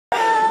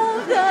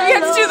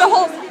Let's do the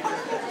whole.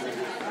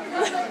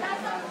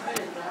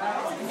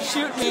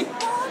 Shoot me.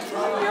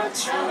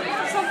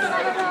 Something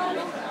I don't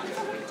know.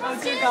 Oh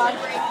dear God.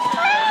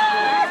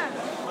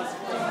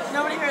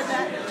 Nobody heard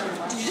that.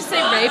 Did you just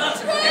say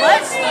raped?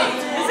 What?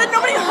 I said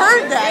nobody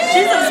heard that.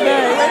 Jesus,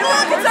 Mary.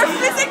 Look, it's our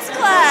physics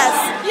class.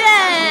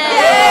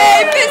 Yay!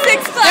 Yay,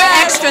 physics class.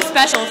 They're extra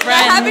special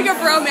friends. We're having a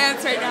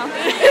bromance right now.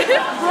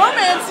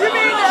 Romance? You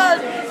mean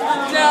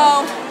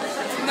no.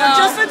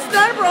 No. It's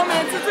not a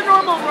romance. It's a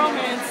normal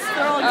romance.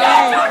 They're all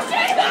gay.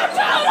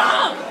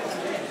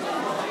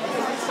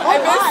 I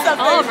missed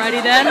something.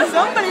 Alrighty then.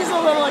 Somebody's a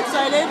little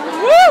excited.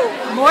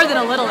 Woo! More than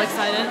a little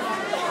excited.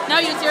 Now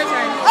it's your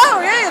turn.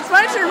 Oh, yeah, it's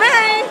my turn,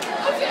 Mary.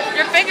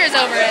 Your finger's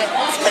over it.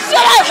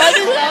 Shut up,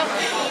 buddy.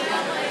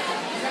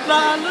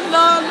 La la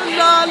la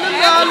la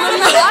la la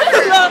la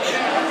la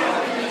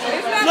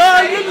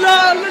la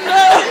la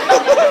la.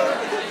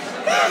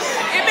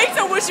 It makes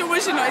a whoosha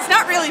whoosha noise.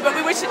 Not really, but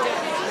we wish it did.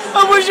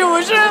 A whoosha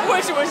whoosha?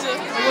 Whoosha whoosha.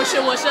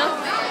 Whoosha whoosha.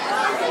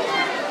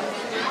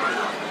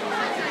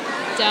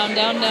 Down,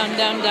 down, down,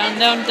 down, down,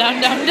 down,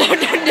 down, down, down,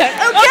 down, down.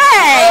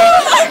 Okay!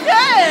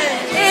 Okay!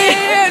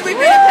 And we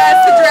made it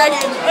past the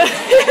dragon.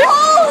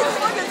 Oh,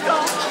 look, it's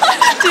gone.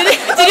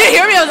 Did you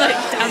hear me? I was like,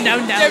 down,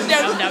 down, down,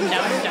 down, down,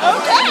 down, down.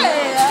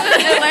 Okay!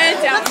 It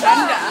landed down,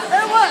 down, down.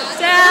 It was.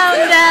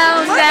 Down,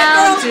 down,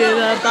 down to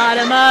the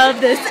bottom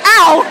of this.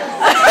 Ow!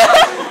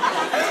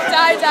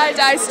 Die, die,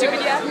 die,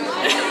 stupid, yeah.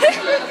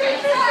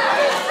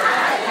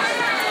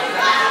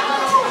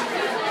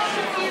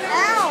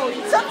 Ow!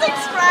 Something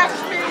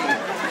scratched me.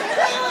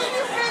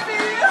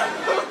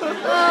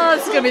 Oh,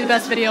 this is gonna be the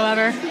best video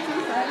ever.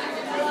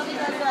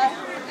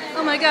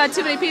 Oh my God,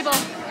 too many people.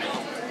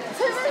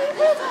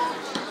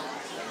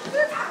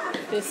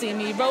 They see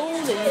me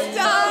rolling.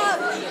 Stop!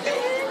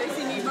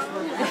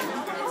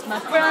 It's my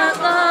front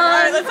lawn.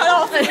 Alright, let's head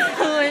off.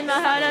 In my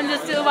heart, I'm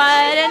just too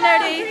wide and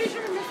nerdy.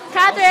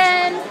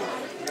 Catherine,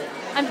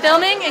 I'm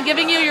filming and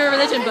giving you your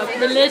religion book.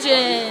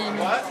 Religion.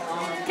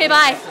 Okay,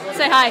 bye.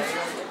 Say hi.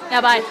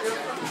 Yeah, bye.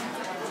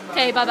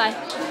 Okay, bye-bye.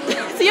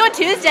 See you on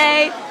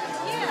Tuesday.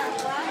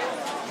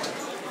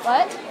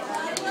 What?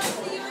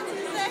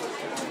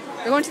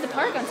 We're going to the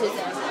park on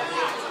Tuesday.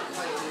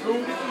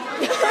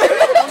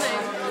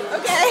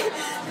 Okay.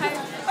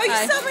 Oh, you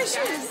Hi. saw my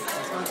shoes.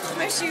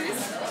 My shoes.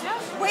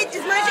 Wait,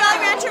 is my Jolly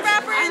Rancher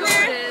wrapper in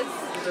there?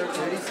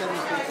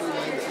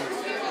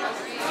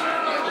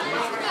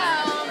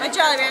 My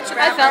Jolly Rancher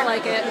wrapper. I felt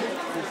like it.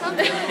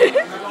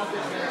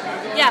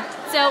 Yeah,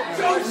 so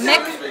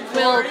Mick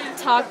will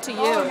talk to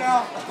you.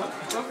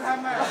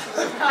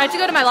 I have to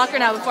go to my locker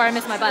now before I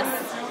miss my bus.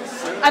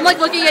 I'm like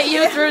looking at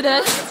you through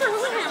this.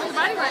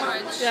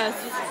 Yes.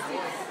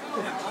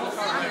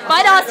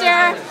 Bye,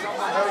 Doster.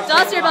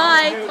 Doster,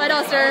 bye. Bye,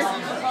 Doster.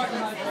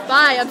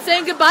 Bye. I'm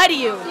saying goodbye to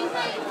you.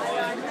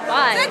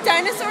 Bye. Is that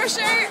dinosaur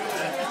shirt?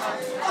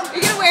 Are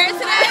you gonna wear it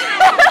today?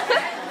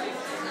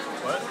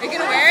 What? Are you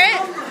gonna wear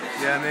it?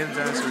 Yeah, I made a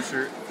dinosaur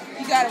shirt.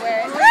 You gotta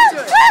wear it.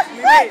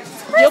 Wait.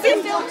 You'll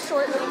be filmed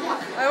shortly.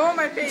 I want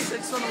my face. I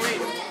just want to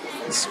wait.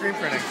 It's screen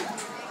printing.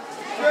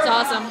 It's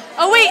awesome.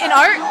 Oh wait, in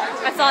art?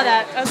 I saw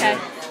that. Okay. I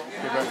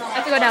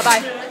have to go now.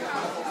 Bye.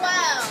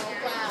 Wow.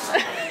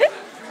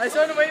 I just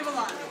want to wave a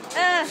lot.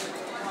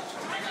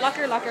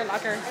 Locker, locker,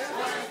 locker.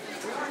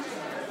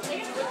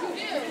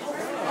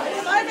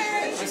 Bye,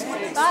 Mary.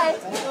 Bye.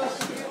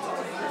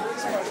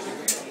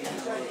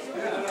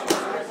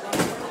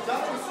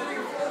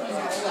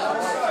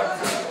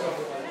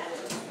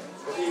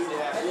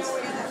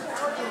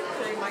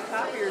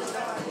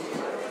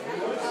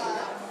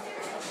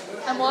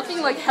 I'm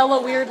walking like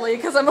hella weirdly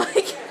because I'm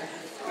like,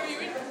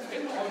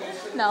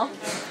 no.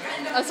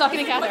 I was talking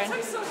to Catherine.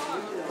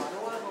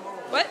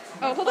 What?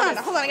 Oh, hold on,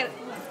 I got it.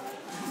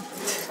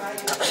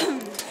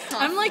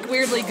 I'm like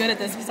weirdly good at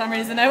this for some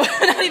reason. I'm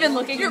not even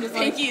looking. Your I'm just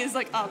pinky is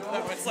like up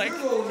though. It's like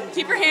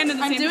keep your hand in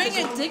the I'm same doing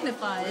position. it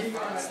dignified.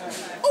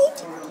 Oh.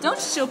 Don't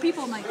show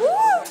people my. Woo!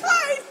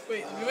 Hi.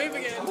 Wait, let me wave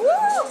again. Woo!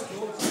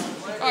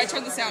 Oh, I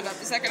turned the sound up.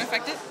 Is that gonna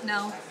affect it?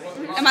 No.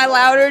 Am I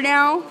louder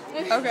now?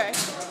 Okay.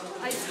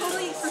 I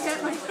totally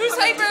forget my. Who's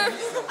hyper?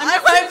 I'm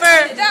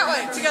hyper. That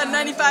one. She got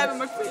 95 on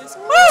my quiz.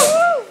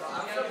 Woo!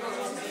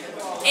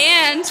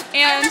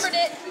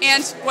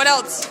 And what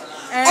else?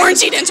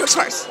 Orangina and Twix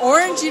bars.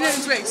 Orangina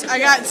and Twix. I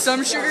got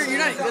some sugar. You're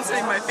not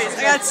listening to my face.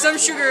 I got some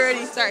sugar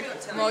already. Sorry.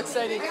 I'm all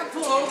excited.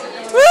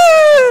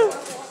 Woo!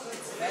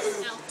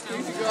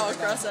 You can go all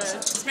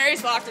cross-eyed.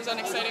 Mary's locker is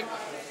unexciting.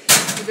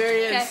 There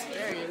he is. Okay.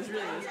 There he is.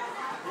 Really is.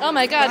 Oh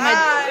my God! My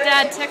Bye.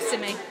 dad texted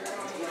me.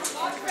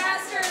 Walk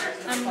faster.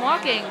 I'm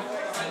walking.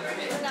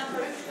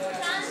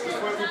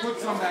 We put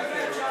some back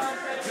there.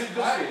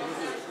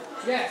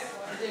 Yes.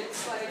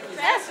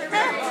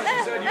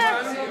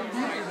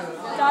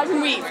 Dodge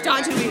and weave.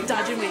 Dodge and weave.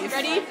 Dodge and weave.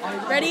 Ready?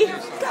 Ready? Go.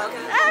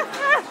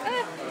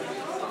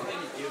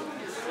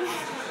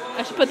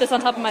 I should put this on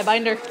top of my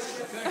binder.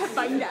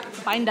 Binder.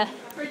 Binder.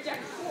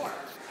 Projector.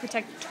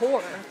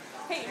 Protector.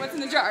 Hey, what's in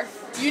the jar?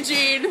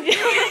 Eugene.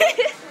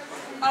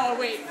 Oh,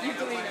 wait. You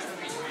delete it.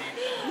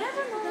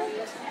 Never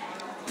mind.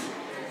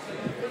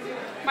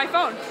 My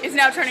phone is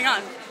now turning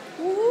on.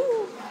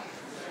 Woo.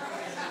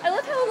 I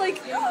love how like.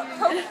 Hey.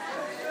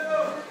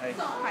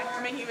 Hi,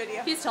 I'm making a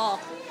video. He's tall.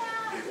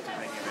 Making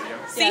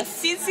a video.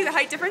 See, see the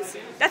height difference?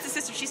 That's his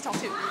sister. She's tall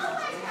too.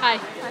 Hi.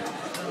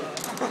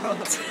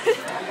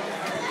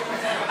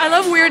 I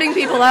love weirding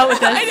people out with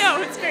this. I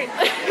know, it's great.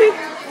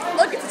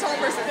 Look, it's a tall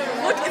person.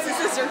 Look, it's his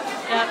sister.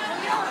 Yep.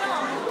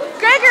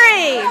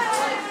 Gregory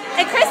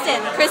and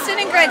Kristen. Kristen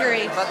and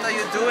Gregory. What are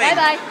you doing? Bye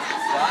bye.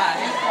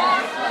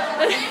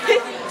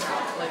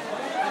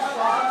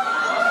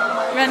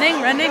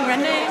 Running, running,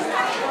 running.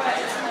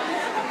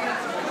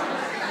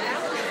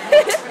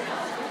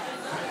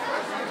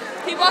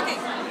 Keep walking.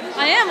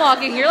 I am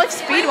walking. You're like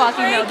speed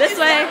walking though. This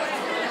way.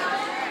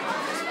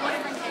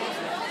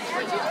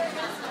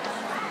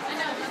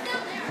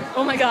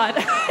 Oh my god.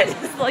 I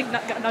just like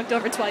got knocked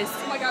over twice.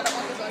 Oh my god, I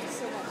want this bug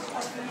so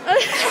much.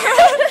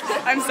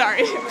 I'm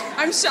sorry.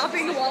 I'm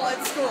shopping while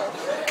at school.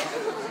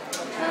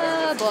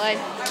 Oh boy.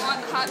 I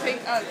want hot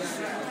pink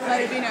Uggs.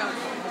 Let it be known.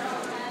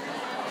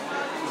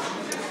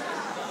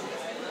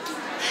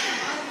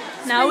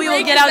 Now we will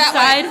Break get is that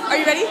outside. way. Are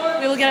you ready?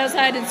 We will get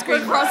outside and We're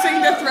scream.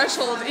 crossing the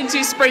threshold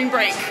into spring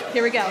break.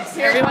 Here we go.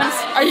 Here. Everyone's.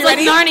 Are you it's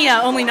ready? like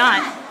Narnia, only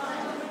not.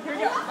 Here we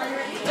go. Are you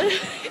ready?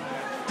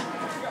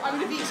 I'm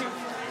gonna beat you.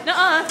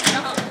 Nuh-uh.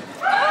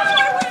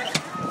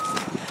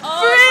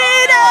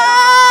 Freedom!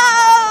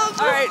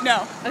 Alright,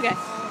 no. Okay.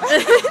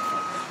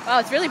 Wow,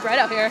 it's really bright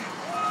out here.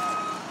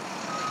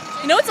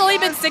 You know, it's only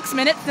been 6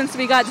 minutes since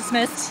we got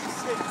dismissed.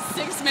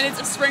 6 minutes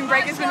of spring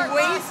break has been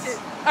wasted.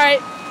 All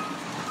right,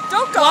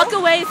 Don't go. walk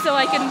away so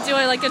I can do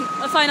like a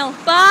final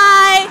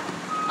bye.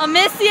 I'll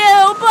miss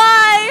you.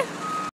 Bye.